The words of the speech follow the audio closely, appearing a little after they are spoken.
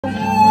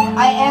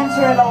I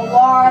entered a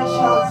large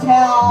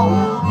hotel.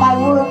 My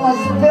room was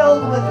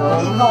filled with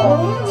people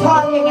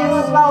talking and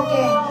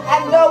smoking,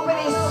 and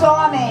nobody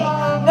saw me.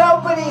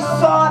 Nobody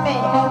saw me.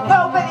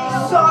 Nobody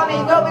saw me.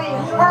 Nobody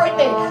heard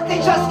me.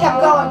 They just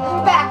kept going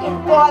back and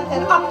forth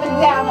and up and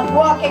down and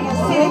walking and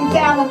sitting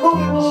down and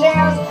moving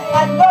chairs,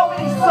 and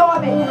nobody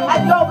saw me,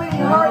 and nobody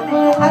heard me,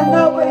 and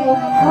nobody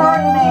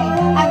heard me.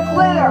 And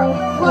glitter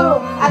flew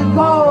and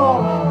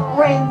gold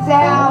rained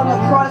down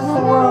across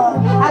the room,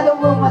 and the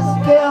room was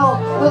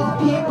filled with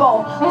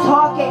people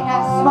talking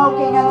and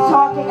smoking and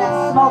talking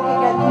and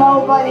smoking, and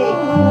nobody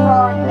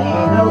heard me.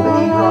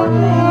 Nobody heard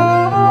me.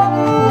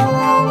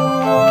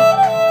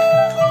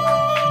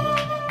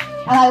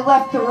 And I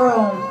left the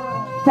room,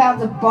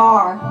 found a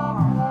bar.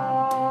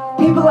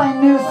 People I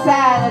knew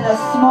sat at a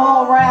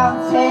small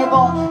round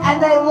table,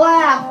 and they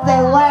laughed.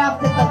 They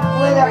laughed at the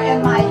glitter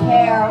in my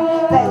hair.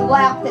 They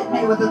laughed at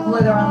me with the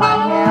glitter in my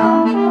hair.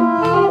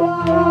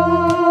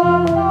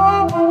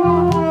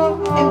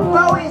 In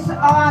Bowie's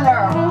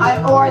honor, I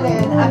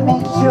ordered a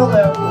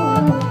Angello.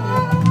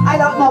 I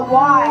don't know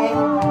why,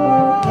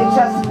 it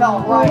just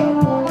felt right.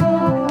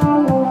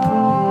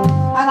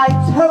 And I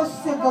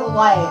toasted the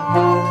light.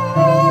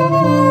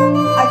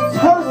 I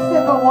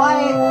toasted the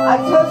light. I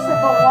toasted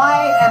the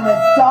light and the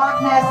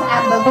darkness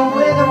and the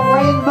glitter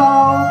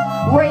rainbow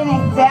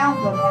raining down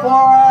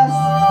before us.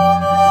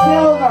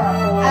 Silver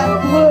and